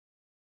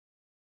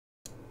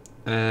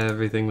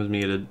Everything was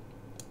muted.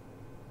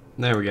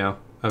 There we go.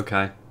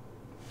 Okay.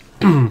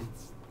 I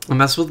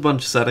messed with a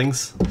bunch of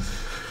settings,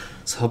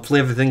 so hopefully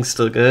everything's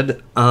still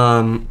good.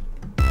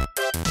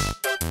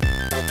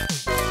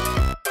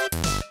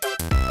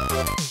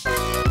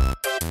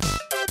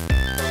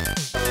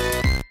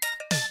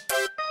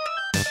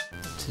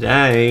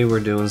 Today we're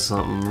doing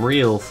something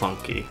real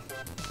funky.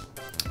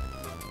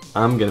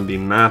 I'm gonna be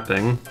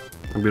mapping.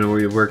 I'm gonna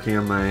be working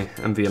on my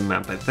MVM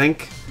map, I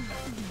think.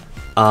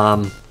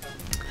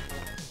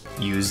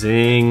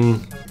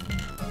 Using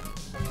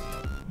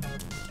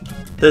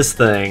this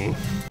thing.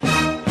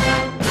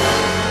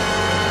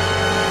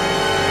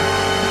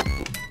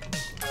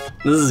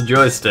 This is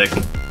Joystick.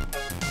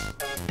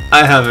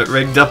 I have it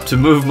rigged up to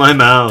move my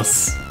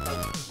mouse.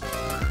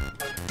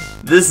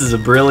 This is a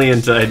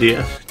brilliant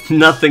idea.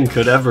 Nothing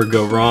could ever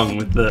go wrong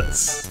with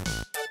this.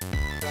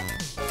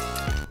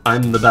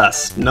 I'm the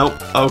best.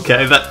 Nope.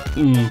 Okay, that...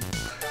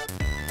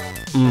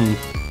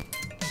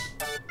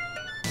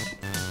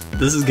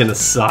 This is gonna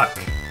suck.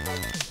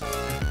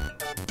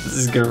 This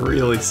is gonna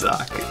really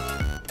suck.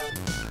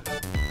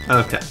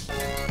 Okay.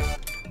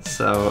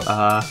 So,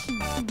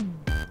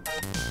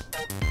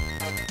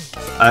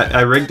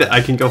 I rigged it.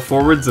 I can go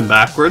forwards and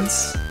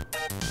backwards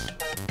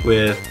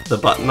with the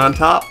button on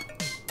top.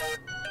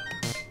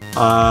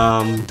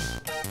 Can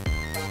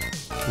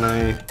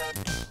I...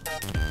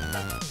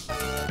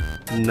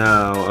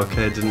 No,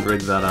 okay, I didn't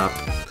rig that up.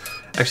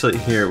 Actually,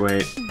 here,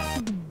 wait.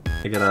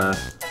 I gotta...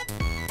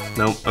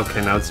 Nope,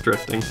 okay, now it's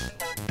drifting.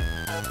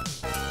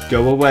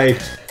 Go away.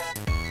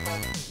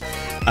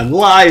 I'm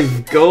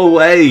live! Go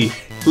away!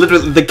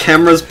 Literally, the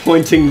camera's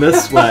pointing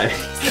this way.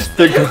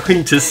 They're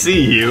going to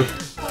see you.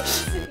 I'll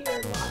just sit here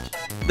and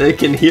watch. They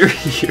can hear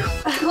you.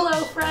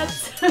 Hello,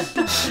 friends.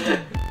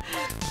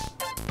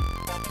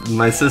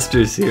 My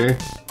sister's here.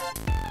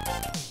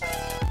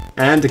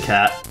 And a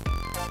cat.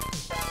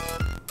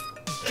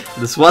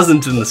 This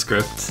wasn't in the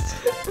script.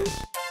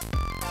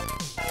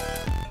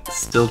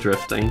 Still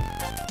drifting.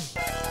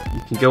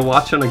 You can go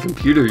watch on a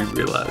computer, you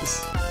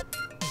realize.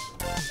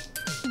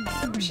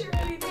 I'm sure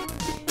anything would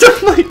be. Oh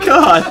my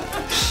god!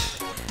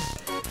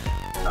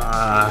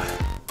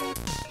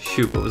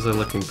 Shoot, what was I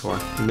looking for?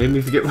 You made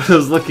me forget what I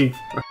was looking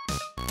for.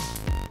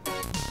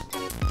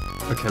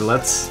 Okay,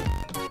 let's...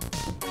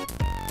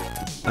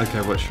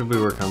 Okay, what should we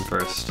work on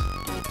first?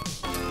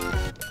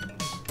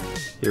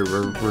 Here,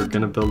 we're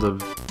gonna build a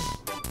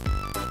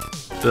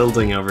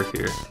building over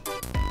here.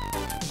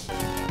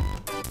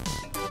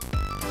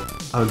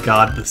 Oh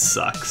god, this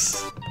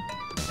sucks.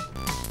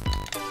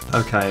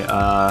 Okay,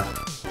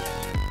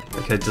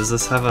 okay, does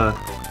this have a...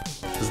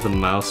 Does the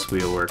mouse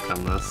wheel work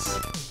on this?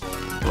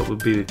 What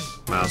would be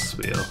mouse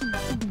wheel?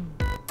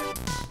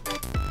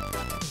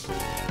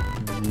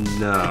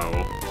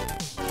 No.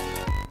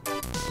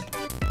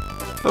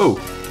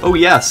 Oh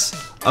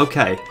yes!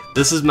 Okay,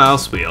 this is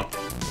mouse wheel.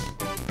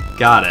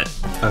 Got it.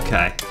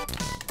 Okay.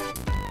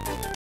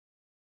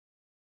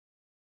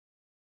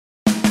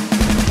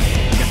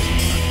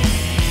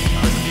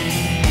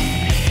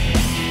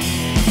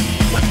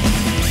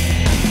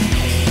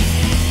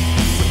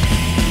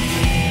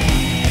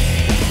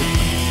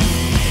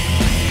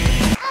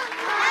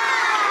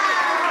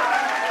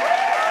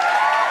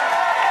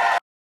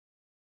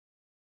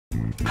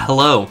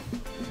 Hello.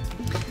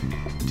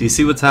 Do you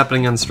see what's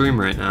happening on stream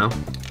right now?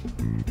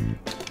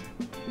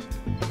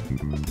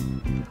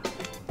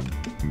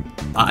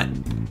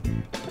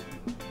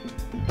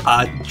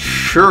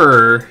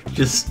 Sure,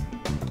 just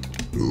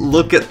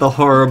look at the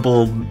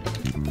horrible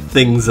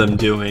things I'm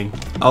doing.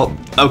 Oh,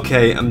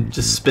 okay, I'm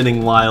just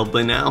spinning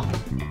wildly now.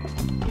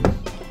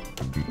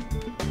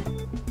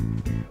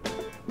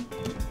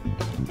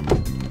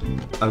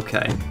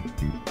 Okay.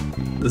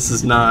 This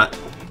is not...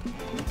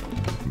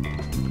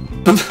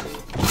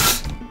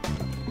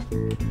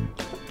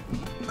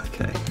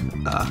 Okay,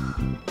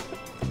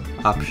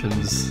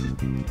 options.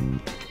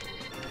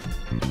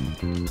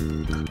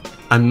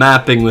 I'm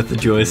mapping with the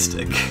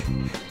joystick.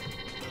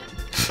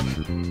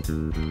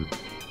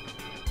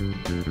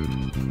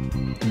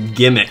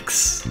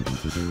 Gimmicks.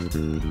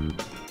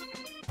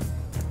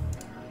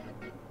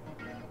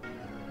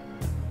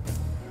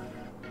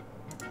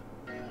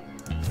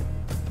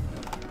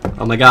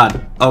 Oh my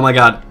god. Oh my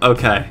god.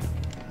 Okay.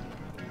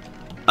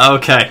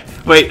 Okay.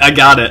 Wait, I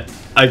got it.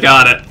 I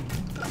got it.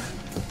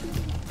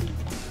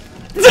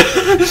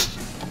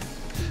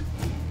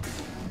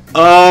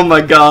 Oh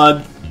my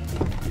god.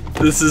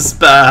 This is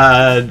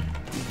bad.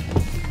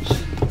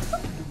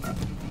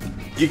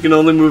 You can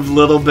only move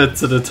little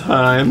bits at a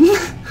time.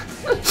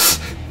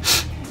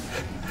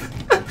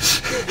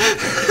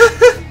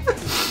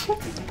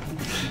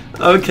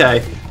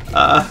 Okay.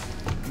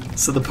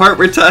 So the part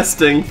we're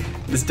testing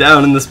is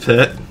down in this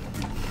pit.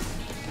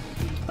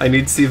 I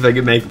need to see if I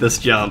can make this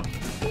jump.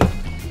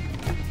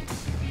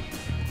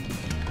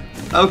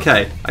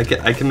 Okay, I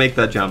can make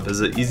that jump.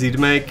 Is it easy to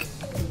make?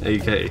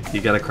 Okay,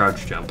 you gotta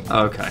crouch jump.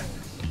 Okay.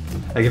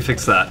 I can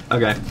fix that.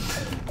 Okay.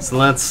 So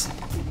let's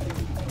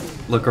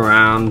look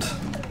around.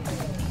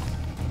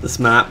 This is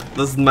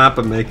the map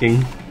I'm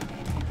making.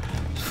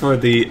 for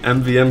the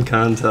MVM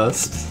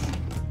contest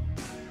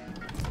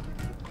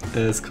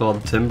is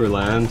called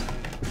Timberland.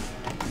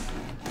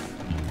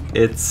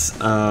 It's,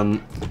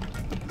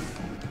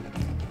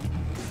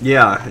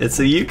 yeah, it's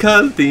a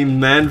Yukon themed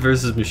man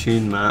versus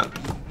machine map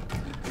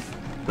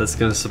that's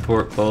gonna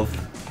support both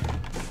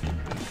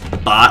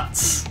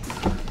bots,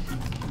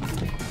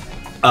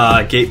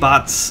 gate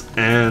bots,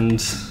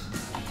 and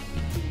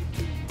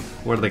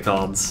what are they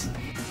called?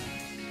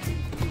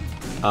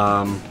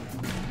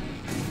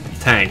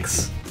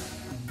 Tanks.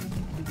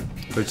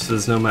 Which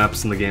there's no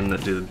maps in the game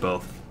that do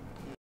both.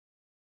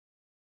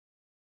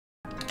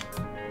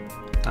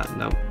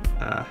 Nope.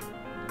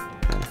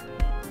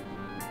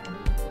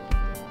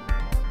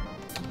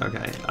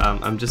 Okay,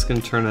 I'm just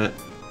gonna turn it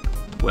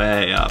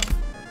way up.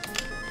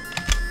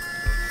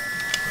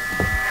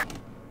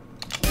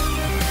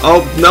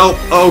 Oh, no!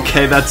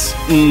 Okay, that's...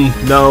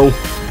 no.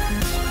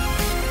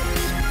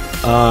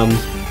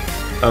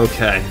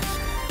 Okay.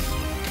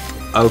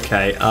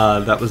 Okay,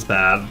 that was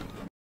bad.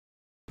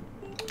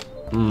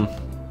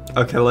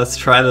 Okay, let's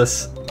try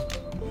this.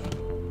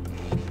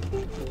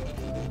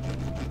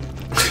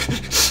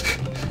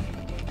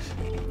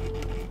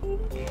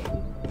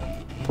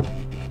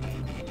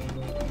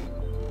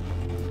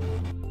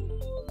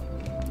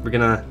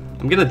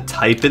 I'm gonna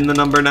type in the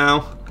number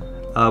now.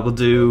 We'll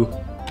do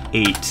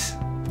 8.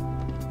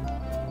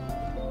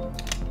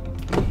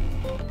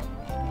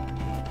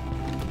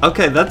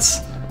 Okay,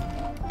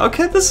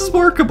 okay, this is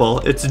workable.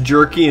 It's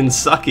jerky and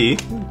sucky,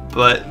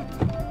 but...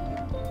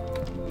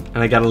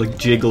 And I gotta like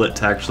jiggle it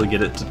to actually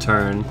get it to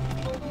turn.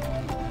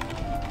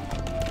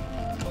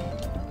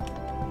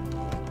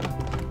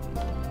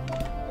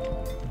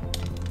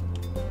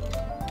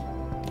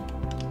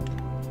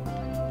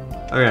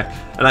 Okay,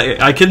 and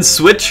I can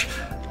switch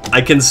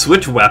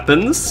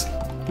weapons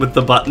with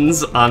the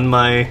buttons on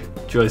my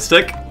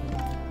joystick.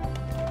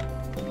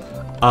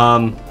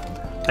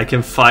 I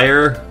can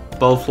fire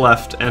both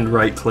left and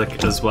right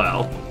click as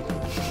well.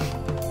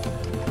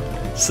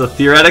 So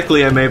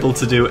theoretically I'm able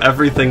to do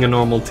everything a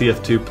normal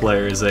TF2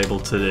 player is able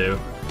to do.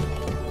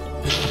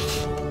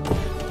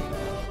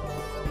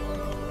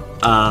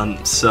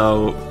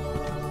 So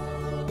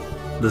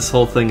this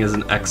whole thing is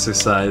an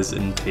exercise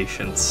in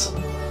patience.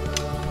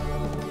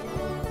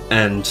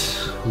 And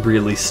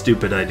really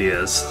stupid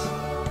ideas.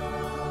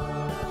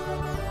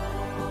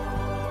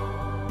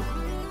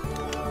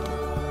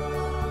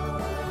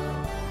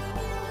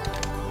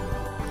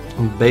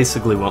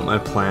 Basically what my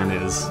plan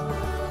is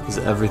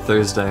every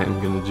Thursday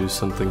I'm gonna do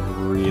something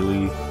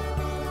really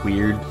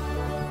weird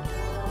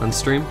on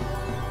stream.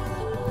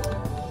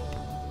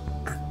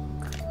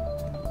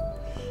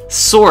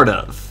 Sort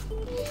of.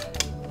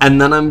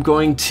 And then I'm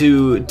going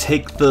to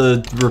take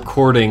the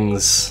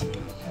recordings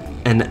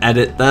and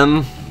edit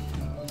them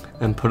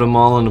and put them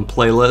all in a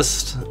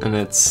playlist, and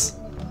it's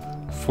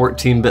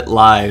 14-Bit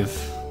Live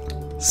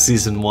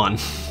Season 1.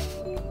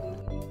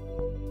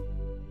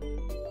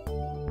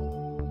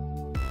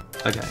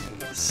 Okay,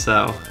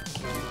 so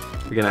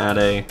we're gonna add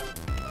a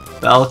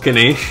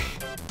balcony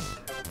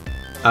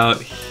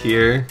out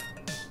here.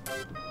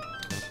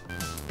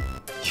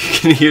 You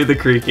can hear the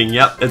creaking.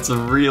 Yep, it's a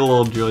real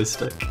old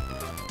joystick.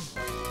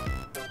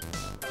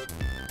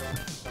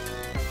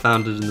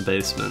 Found it in the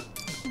basement.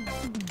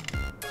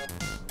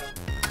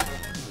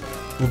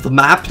 Well, the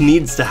map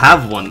needs to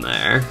have one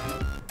there.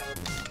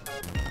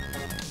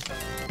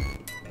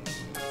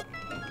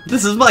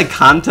 This is my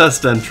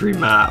contest entry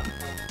map.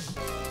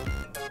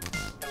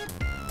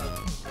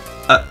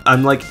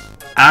 I'm like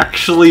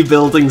actually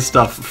building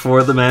stuff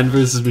for the Man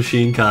vs.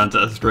 Machine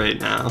contest right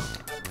now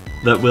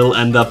that will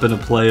end up in a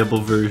playable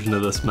version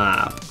of this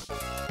map.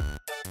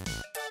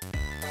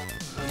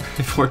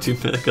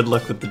 14-bit, good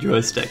luck with the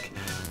joystick.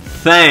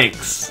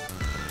 Thanks!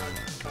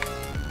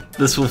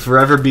 This will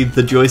forever be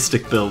the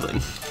joystick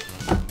building.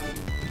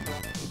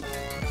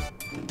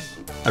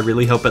 I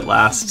really hope it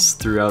lasts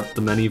throughout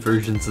the many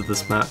versions of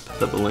this map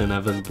that will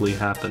inevitably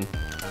happen.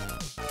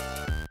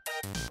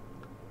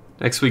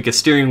 Next week, a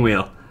steering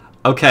wheel.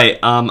 Okay,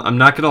 I'm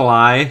not gonna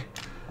lie.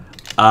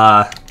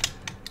 I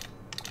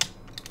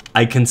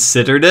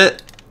considered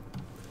it.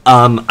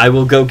 I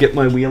will go get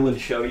my wheel and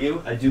show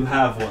you. I do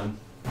have one.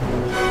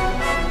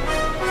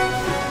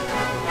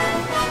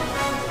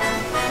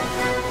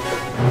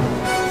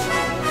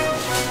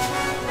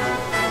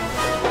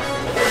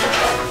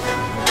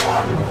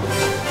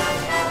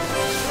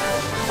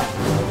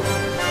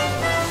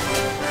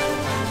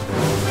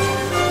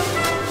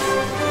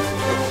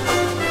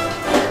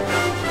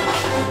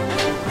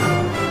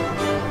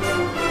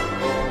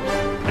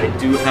 I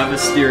do have a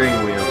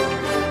steering wheel.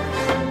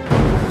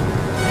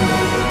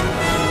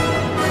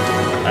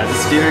 I have a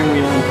steering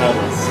wheel and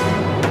pedals.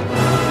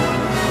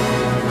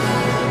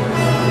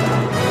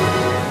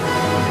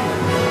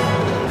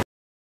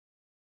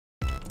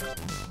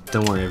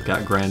 Don't worry, I've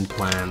got grand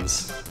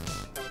plans.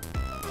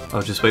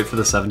 Oh, just wait for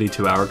the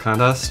 72-hour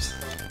contest?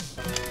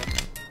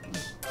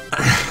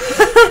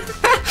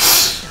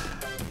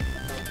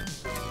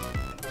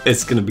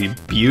 It's gonna be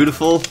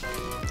beautiful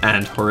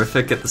and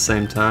horrific at the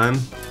same time.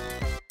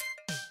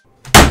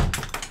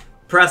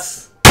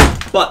 Press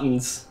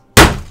buttons.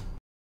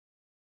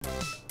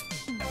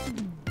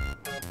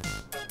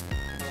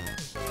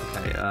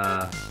 Okay,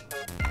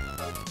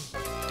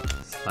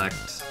 select.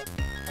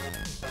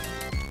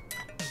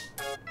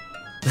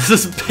 This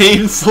is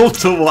painful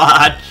to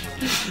watch.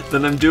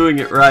 Then I'm doing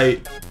it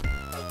right.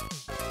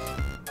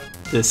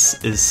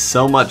 This is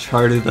so much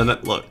harder than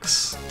it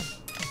looks.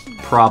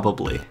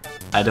 Probably.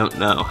 I don't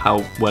know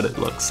what it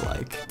looks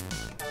like.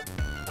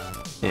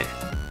 Yeah.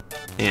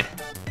 Yeah.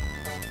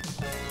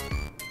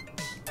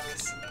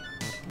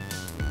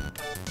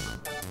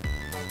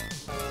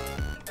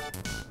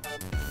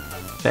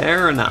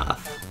 Fair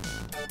enough.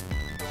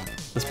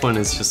 This point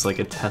is just like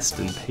a test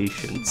in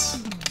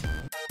patience.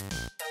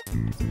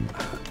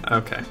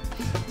 Okay,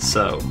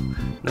 so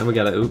now we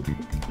gotta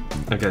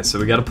Okay, so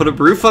we gotta put a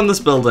roof on this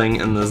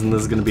building, and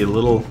there's gonna be a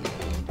little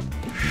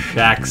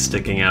shack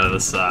sticking out of the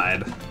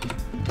side.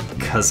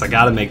 Because I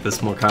gotta make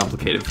this more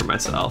complicated for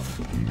myself.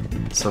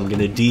 So I'm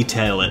gonna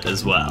detail it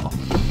as well.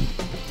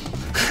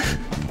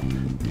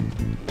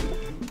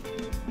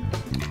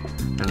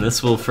 And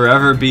this will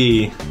forever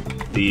be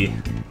the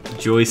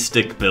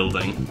Joystick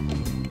building.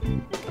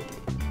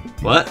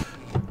 What?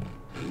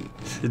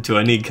 Do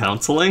I need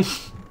counseling?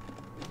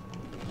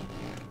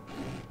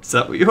 Is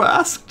that what you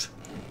asked?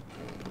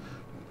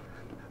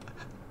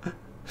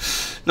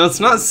 No, it's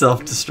not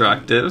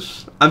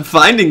self-destructive. I'm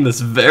finding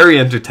this very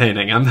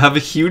entertaining. I have a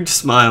huge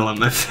smile on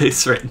my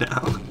face right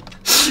now.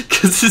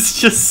 Because it's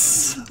just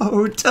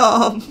so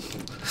dumb.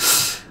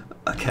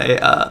 Okay,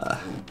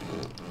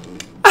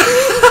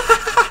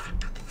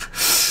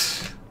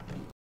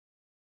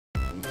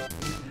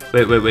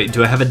 Wait,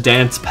 do I have a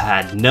dance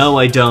pad? No,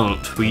 I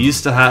don't. We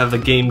used to have a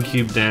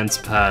GameCube dance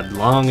pad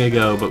long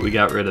ago, but we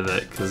got rid of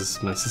it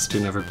because my sister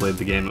never played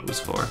the game it was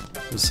for.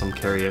 It was some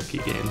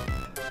karaoke game.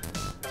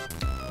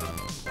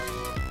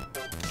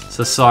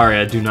 So sorry,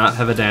 I do not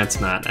have a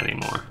dance mat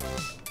anymore.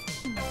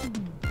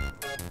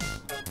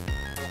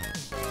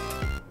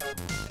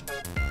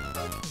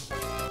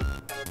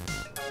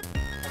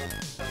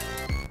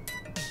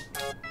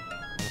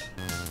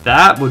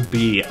 That would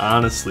be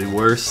honestly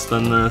worse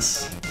than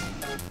this.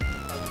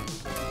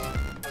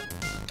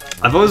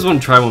 I've always wanted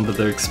to try one, but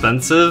they're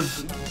expensive.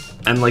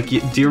 And like,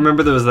 do you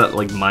remember there was that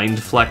like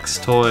Mindflex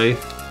toy?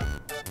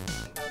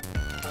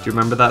 Do you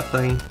remember that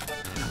thing?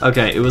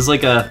 Okay, it was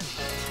like it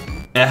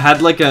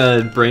had like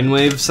a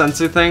brainwave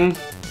sensor thing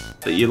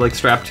that you like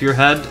strapped to your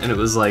head, and it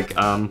was like,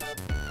 and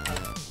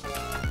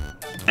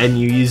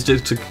you used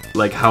it to,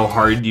 like, how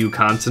hard you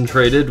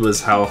concentrated was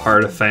how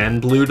hard a fan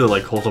blew to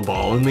like hold a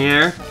ball in the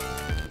air.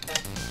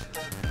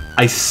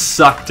 I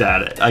sucked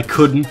at it. I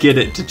couldn't get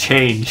it to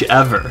change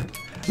ever.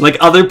 Like,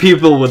 other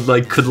people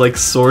could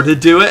sorta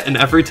do it, and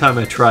every time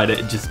I tried it,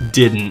 it just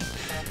didn't.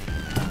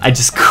 I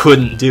just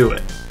couldn't do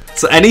it.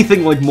 So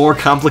anything like more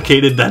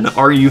complicated than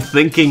are you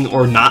thinking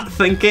or not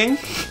thinking?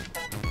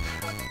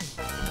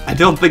 I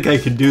don't think I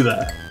can do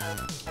that.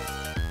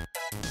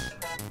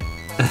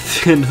 At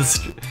the end of the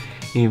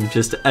stream,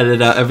 just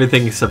edit out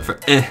everything except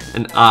for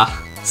and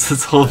ah. So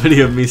this whole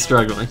video of me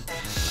struggling.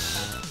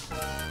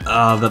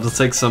 That'll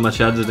take so much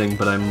editing,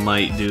 but I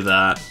might do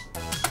that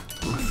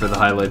for the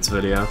highlights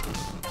video.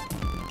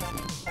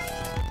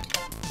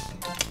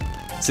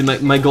 See,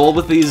 my goal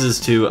with these is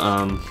to,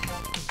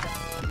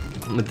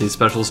 with these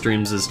special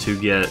streams is to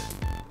get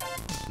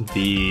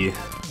the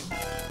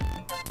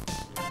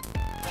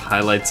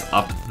highlights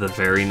up the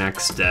very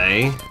next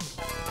day,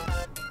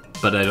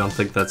 but I don't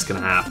think that's gonna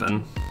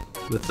happen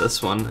with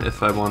this one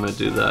if I want to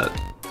do that.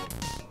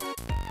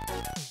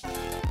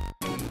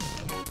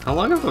 How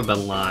long have I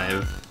been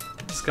live?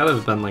 It's gotta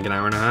have been like an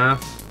hour and a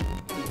half.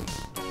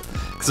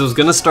 Because I was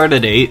gonna start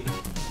at 8,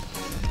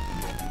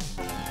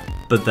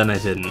 but then I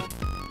didn't.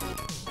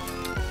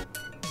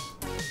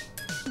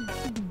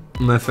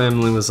 My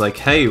family was like,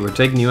 hey, we're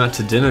taking you out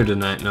to dinner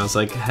tonight. And I was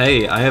like,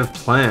 hey, I have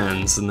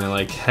plans. And they're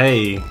like,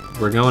 hey,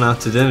 we're going out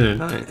to dinner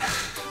tonight.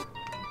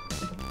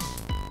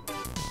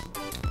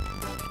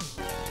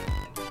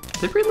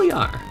 They really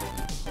are.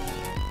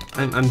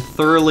 I'm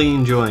thoroughly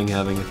enjoying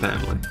having a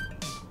family.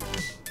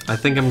 I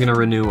think I'm gonna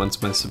renew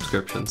once my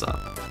subscription's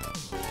up.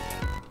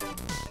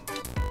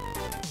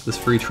 This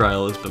free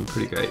trial has been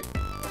pretty great.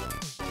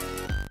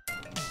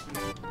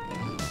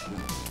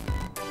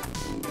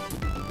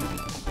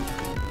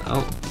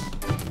 Oh.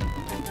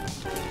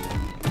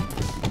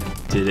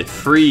 Did it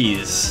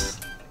freeze?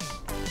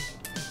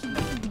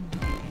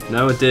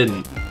 No, it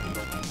didn't.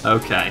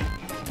 Okay.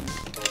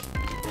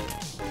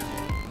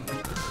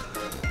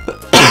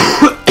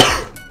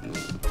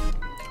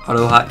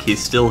 Auto hotkey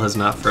still has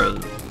not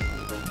frozen.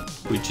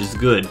 Which is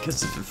good,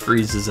 because if it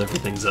freezes,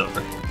 everything's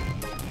over.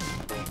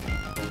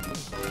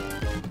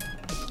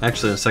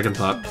 Actually, on second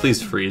thought,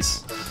 please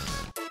freeze.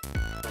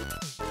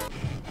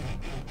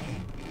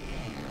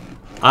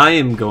 I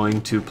am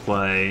going to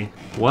play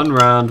one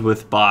round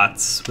with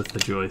bots with the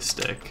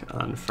joystick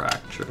on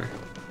Fracture.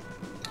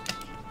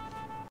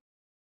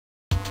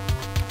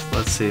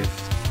 Let's see if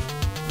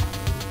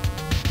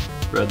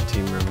Red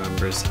Team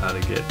remembers how to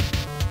get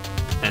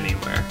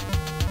anywhere.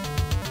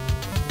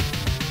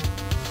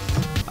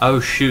 Oh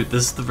shoot,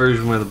 this is the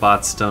version where the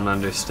bots don't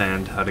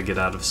understand how to get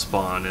out of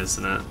spawn,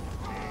 isn't it?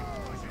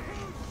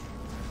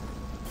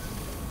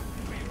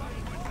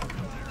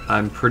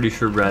 I'm pretty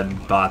sure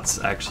red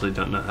bots actually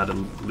don't know how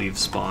to leave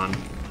spawn.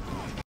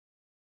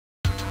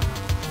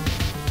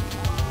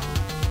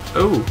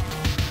 Oh!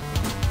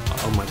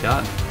 Oh my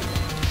god.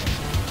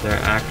 They're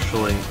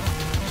actually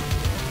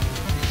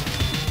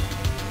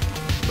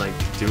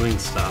like doing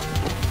stuff.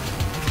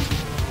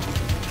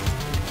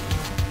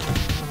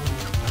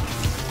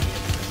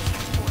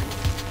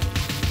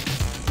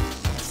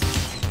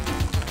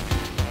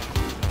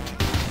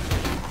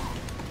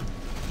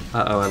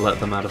 Uh-oh, I let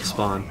them out of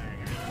spawn.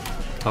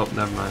 Oh,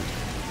 never mind.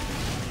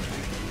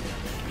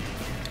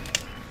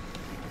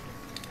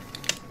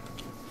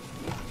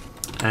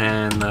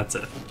 And that's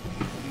it.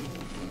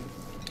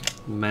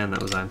 Man,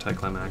 that was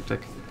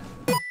anticlimactic.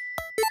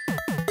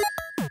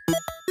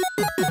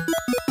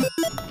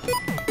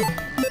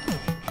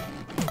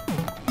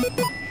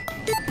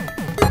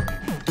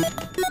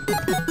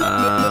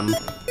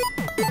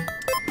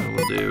 What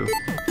we'll do